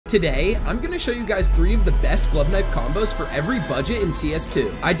Today, I'm going to show you guys 3 of the best glove knife combos for every budget in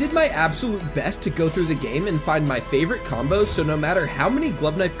CS2. I did my absolute best to go through the game and find my favorite combos, so no matter how many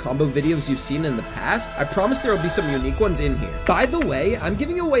glove knife combo videos you've seen in the past, I promise there will be some unique ones in here. By the way, I'm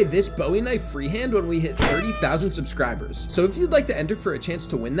giving away this Bowie knife freehand when we hit 30,000 subscribers, so if you'd like to enter for a chance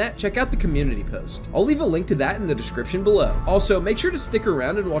to win that, check out the community post. I'll leave a link to that in the description below. Also, make sure to stick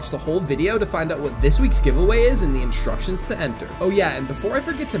around and watch the whole video to find out what this week's giveaway is and the instructions to enter. Oh yeah, and before I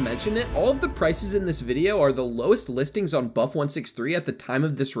forget to mention it, all of the prices in this video are the lowest listings on Buff163 at the time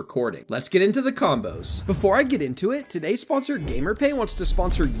of this recording. Let's get into the combos. Before I get into it, today's sponsor GamerPay wants to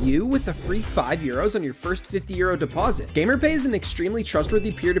sponsor you with a free €5 on your first €50 deposit. GamerPay is an extremely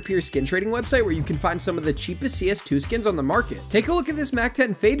trustworthy peer-to-peer skin trading website where you can find some of the cheapest CS2 skins on the market. Take a look at this Mac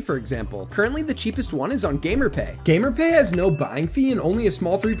 10 Fade for example. Currently the cheapest one is on GamerPay. GamerPay has no buying fee and only a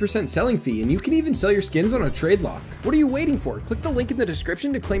small 3% selling fee, and you can even sell your skins on a trade lock. What are you waiting for? Click the link in the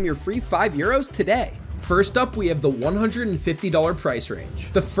description to claim your free €5 today. First up, we have the $150 price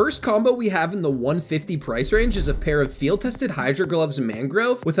range. The first combo we have in the $150 price range is a pair of field-tested Hydra Gloves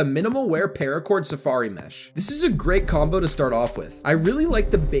Mangrove with a minimal wear paracord safari mesh. This is a great combo to start off with. I really like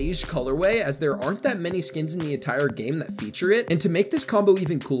the beige colorway as there aren't that many skins in the entire game that feature it, and to make this combo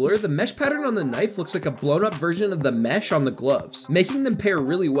even cooler, the mesh pattern on the knife looks like a blown up version of the mesh on the gloves, making them pair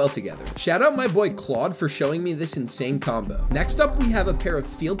really well together. Shout out my boy Claude for showing me this insane combo. Next up, we have a pair of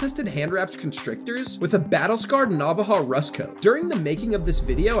field-tested hand wraps constrictors with a battle-scarred Navaja rust coat. During the making of this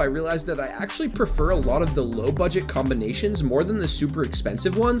video, I realized that I actually prefer a lot of the low-budget combinations more than the super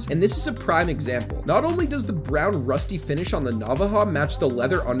expensive ones, and this is a prime example. Not only does the brown rusty finish on the Navaja match the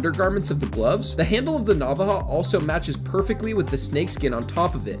leather undergarments of the gloves, the handle of the Navaja also matches perfectly with the snakeskin on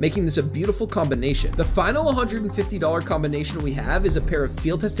top of it, making this a beautiful combination. The final $150 combination we have is a pair of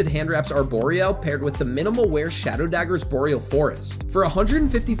field-tested hand wraps Arboreal paired with the minimal wear Shadow Daggers Boreal Forest. For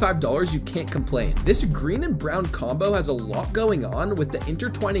 $155, you can't complain. This green and brown combo has a lot going on with the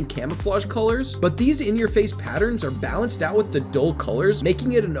intertwining camouflage colors, but these in-your-face patterns are balanced out with the dull colors,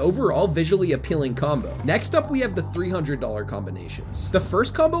 making it an overall visually appealing combo. Next up, we have the $300 combinations. The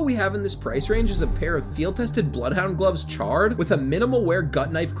first combo we have in this price range is a pair of field-tested Bloodhound Gloves Charred with a minimal wear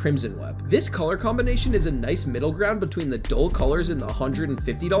gut knife Crimson Web. This color combination is a nice middle ground between the dull colors in the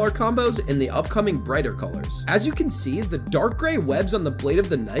 $150 combos and the upcoming brighter colors. As you can see, the dark gray webs on the blade of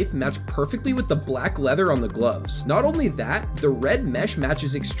the knife match perfectly with the black leather on the gloves. Not only that, the red mesh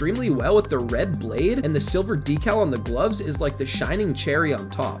matches extremely well with the red blade, and the silver decal on the gloves is like the shining cherry on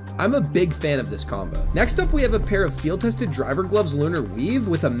top. I'm a big fan of this combo. Next up, we have a pair of field-tested Driver Gloves Lunar Weave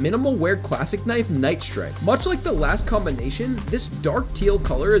with a minimal wear classic knife Night Strike. Much like the last combination, this dark teal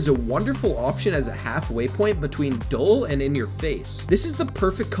color is a wonderful option as a halfway point between dull and in your face. This is the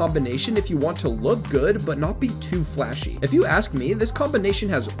perfect combination if you want to look good but not be too flashy. If you ask me, this combination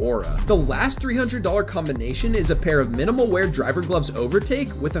has aura. The last $300 combination is a pair of minimal wear Driver Gloves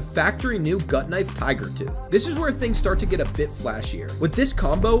Overtake with a factory new gut knife Tiger Tooth. This is where things start to get a bit flashier. With this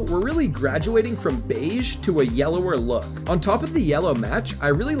combo, we're really graduating from beige to a yellower look. On top of the yellow match, I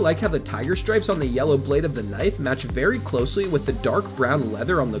really like how the tiger stripes on the yellow blade of the knife match very closely with the dark brown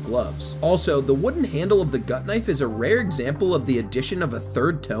leather on the gloves. Also, the wooden handle of the gut knife is a rare example of the addition of a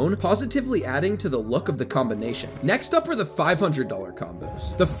third tone, positively adding to the look of the combination. Next up are the $500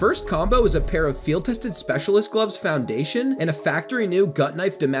 combos. The first combo is a pair of field-tested Specialist Gloves Foundation and a factory new gut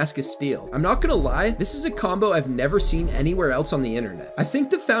knife Damascus Steel. I'm not gonna lie, this is a combo I've never seen anywhere else on the internet. I think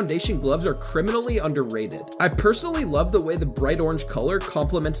the foundation gloves are criminally underrated. I personally love the way the bright orange color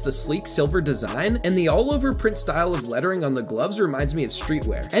complements the sleek silver design, and the all-over print style of lettering on the gloves reminds me of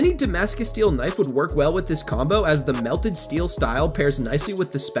streetwear. Any Damascus Steel knife would work well with this combo as the melted steel style pairs nicely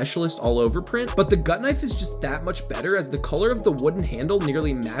with the Specialist all-over print, but the gut knife is just that much better as the color of the wooden handle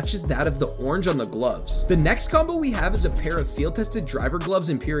nearly matches that of the orange on the gloves. The next combo we have is a pair of field-tested Driver Gloves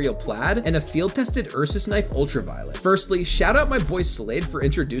Imperial Plaid and a field-tested Ursus Knife Ultraviolet. Firstly, shout out my boy Slade for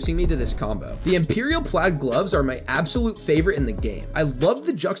introducing me to this combo. The Imperial Plaid gloves are my absolute favorite in the game. I love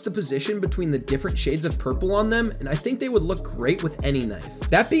the juxtaposition between the different shades of purple on them, and I think they would look great with any knife.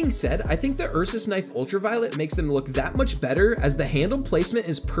 That being said, I think the Ursus Knife Ultraviolet makes them look that much better as the handle placement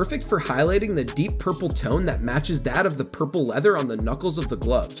is perfect for highlighting the deep purple tone that matches that of the purple leather on the knuckles of the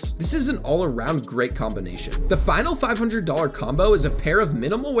gloves. This is an all-around around great combination. The final $500 combo is a pair of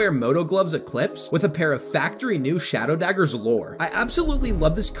minimal wear Moto Gloves Eclipse with a pair of factory new Shadow Daggers Lore. I absolutely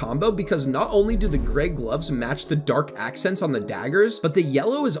love this combo because not only do the gray gloves match the dark accents on the daggers, but the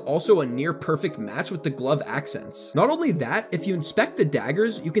yellow is also a near perfect match with the glove accents. Not only that, if you inspect the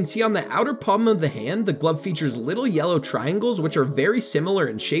daggers, you can see on the outer palm of the hand, the glove features little yellow triangles which are very similar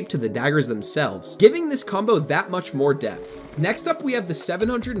in shape to the daggers themselves, giving this combo that much more depth. Next up, we have the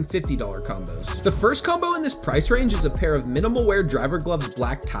 $750 combos. The first combo in this price range is a pair of minimal wear driver gloves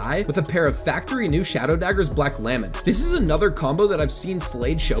black tie with a pair of factory new Shadow Daggers black laminate. This is another combo that I've seen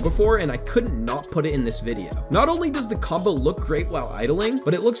Slade show before and I couldn't not put it in this video. Not only does the combo look great while idling,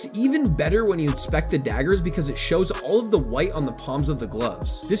 but it looks even better when you inspect the daggers because it shows all of the white on the palms of the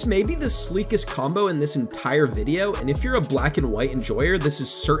gloves. This may be the sleekest combo in this entire video, and if you're a black and white enjoyer, this is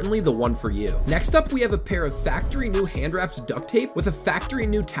certainly the one for you. Next up, we have a pair of factory new hand wraps duct tape with a factory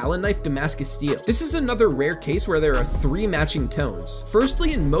new Talon knife Damascus steel. This is another rare case where there are 3 matching tones.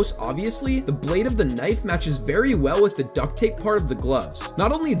 Firstly, and most obviously, the blade of the knife matches very well with the duct tape part of the gloves.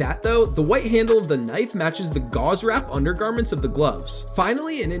 Not only that though, the white handle of the knife matches the gauze wrap undergarments of the gloves.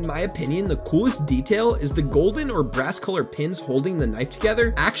 Finally, and in my opinion, the coolest detail is the golden or brass color pins holding the knife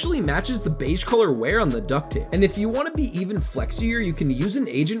together actually matches the beige color wear on the duct tape. And if you want to be even flexier, you can use an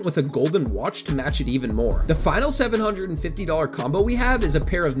agent with a golden watch to match it even more. The final $750 combo we have is a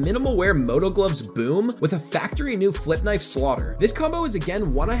pair of minimal wear Moto Gloves Boom with a factory new flip knife Slaughter. This combo is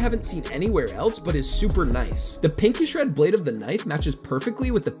again one I haven't seen anywhere else, but is super nice. The pinkish red blade of the knife matches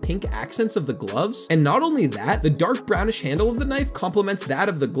perfectly with the pink accents of the gloves, and not only that, the dark brownish handle of the knife complements that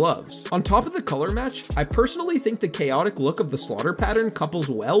of the gloves. On top of the color match, I personally think the chaotic look of the Slaughter pattern couples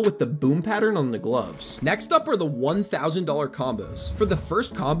well with the Boom pattern on the gloves. Next up are the $1,000 combos. For the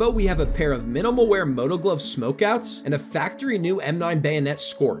first combo, we have a pair of minimal wear Moto Gloves Smokeouts and a factory new M9 Bayonet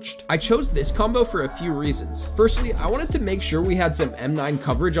Scorched. I chose this combo for a few reasons. Firstly, I wanted to make sure we had some M9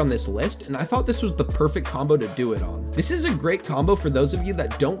 coverage on this list, and I thought this was the perfect combo to do it on. This is a great combo for those of you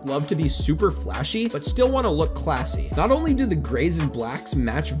that don't love to be super flashy, but still want to look classy. Not only do the grays and blacks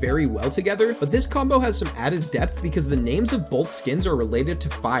match very well together, but this combo has some added depth because the names of both skins are related to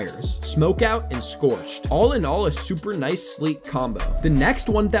fires, Smokeout and Scorched. All in all, a super nice, sleek combo. The next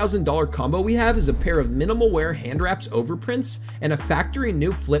 $1,000 combo we have is a pair of minimal wear hand wraps overprints and a factory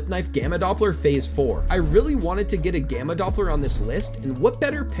new flip knife Gamma Doppler Phase 4. I really wanted to get a Gamma Doppler on this list, and what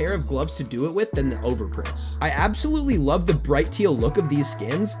better pair of gloves to do it with than the overprints. I absolutely love the bright teal look of these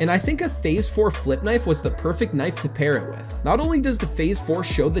skins, and I think a Phase 4 flip knife was the perfect knife to pair it with. Not only does the Phase 4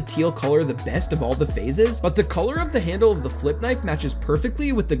 show the teal color the best of all the phases, but the color of the handle of the flip knife matches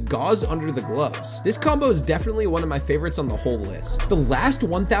perfectly with the gauze under the gloves. This combo is definitely one of my favorites on the whole list. The last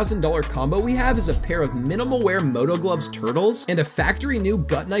 $1,000 combo we have is a pair of minimal wear Moto Gloves Turtles and a factory new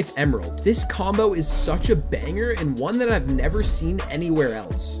Gut Knife Emerald. This combo is such a banger and one that I've never seen anywhere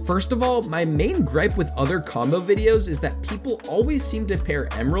else. First of all, my main gripe with other combo videos is that people always seem to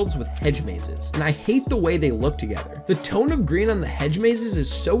pair emeralds with hedge mazes, and I hate the way they look together. The tone of green on the hedge mazes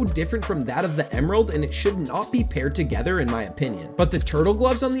is so different from that of the emerald, and it should not be paired together in my opinion. But the turtle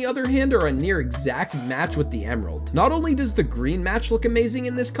gloves on the other hand are a near exact match with the emerald. Not only does the green match look amazing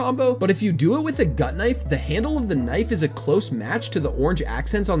in this combo, but if you do it with a gut knife, the handle of the knife is a close match to the orange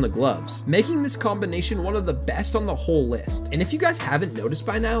accents on the gloves, making this combination one of the best on the whole list. And if you guys haven't noticed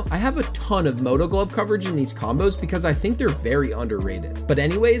by now, I have a ton of Moto Glove coverage in these combos because I think they're very underrated. But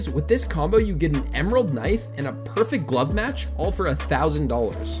anyways, with this combo you get an emerald knife and a perfect glove match, all for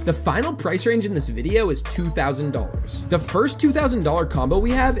 $1,000. The final price range in this video is $2,000. The first $2,000 combo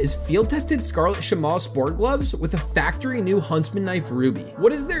we have is field-tested Scarlet Chamal Sport Gloves with a factory new Huntsman knife Ruby.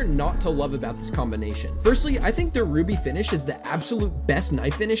 What is there not to love about this combination? Firstly, I think the Ruby finish is the absolute best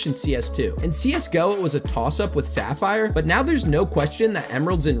knife finish in CS2. In CSGO, it was a toss-up with Sapphire, but now there's no question that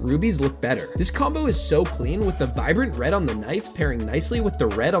emeralds and rubies look better. This combo is so clean with the vibrant red on the knife pairing nicely with the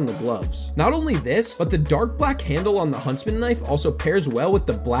red on the gloves. Not only this, but the dark black handle on the Huntsman knife also pairs well with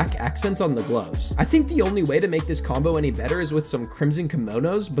the black accents on the gloves. I think the only way to make this combo any better is with some crimson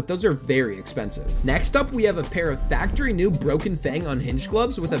kimonos, but those are very expensive. Next up, we have a pair of factory new Broken Fang unhinged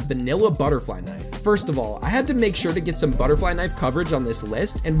gloves with a vanilla butterfly knife. First of all, I had to make sure to get some butterfly knife coverage on this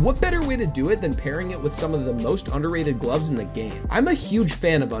list, and what better way to do it than pairing it with some of the most underrated gloves in the game. I'm a huge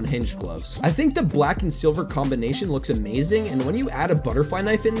fan of unhinged gloves. I think the black and silver combination combination looks amazing, and when you add a butterfly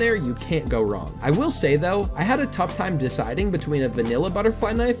knife in there, you can't go wrong. I will say though, I had a tough time deciding between a vanilla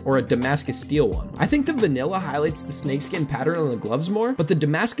butterfly knife or a Damascus steel one. I think the vanilla highlights the snakeskin pattern on the gloves more, but the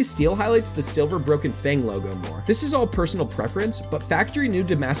Damascus steel highlights the silver broken fang logo more. This is all personal preference, but factory new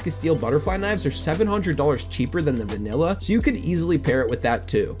Damascus steel butterfly knives are $700 cheaper than the vanilla, so you could easily pair it with that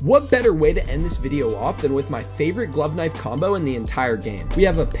too. What better way to end this video off than with my favorite glove knife combo in the entire game? We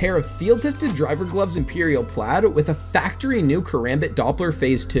have a pair of field-tested driver gloves Imperial Plaid with a factory new Karambit Doppler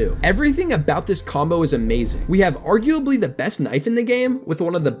Phase 2. Everything about this combo is amazing. We have arguably the best knife in the game, with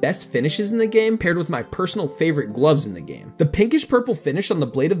one of the best finishes in the game, paired with my personal favorite gloves in the game. The pinkish purple finish on the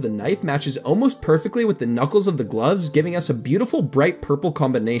blade of the knife matches almost perfectly with the knuckles of the gloves, giving us a beautiful bright purple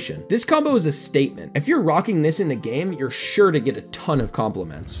combination. This combo is a statement. If you're rocking this in the game, you're sure to get a ton of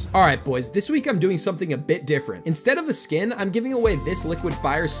compliments. Alright boys, this week I'm doing something a bit different. Instead of a skin, I'm giving away this Liquid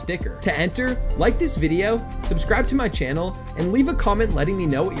Fire sticker. To enter, like this video, subscribe to my channel, and leave a comment letting me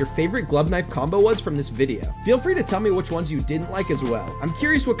know what your favorite glove knife combo was from this video. Feel free to tell me which ones you didn't like as well. I'm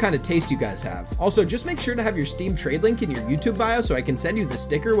curious what kind of taste you guys have. Also, just make sure to have your Steam trade link in your YouTube bio so I can send you the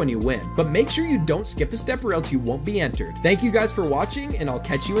sticker when you win. But make sure you don't skip a step or else you won't be entered. Thank you guys for watching, and I'll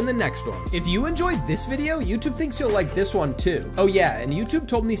catch you in the next one. If you enjoyed this video, YouTube thinks you'll like this one too. Oh yeah, and YouTube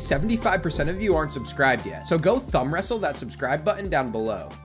told me 75% of you aren't subscribed yet, so go thumb wrestle that subscribe button down below.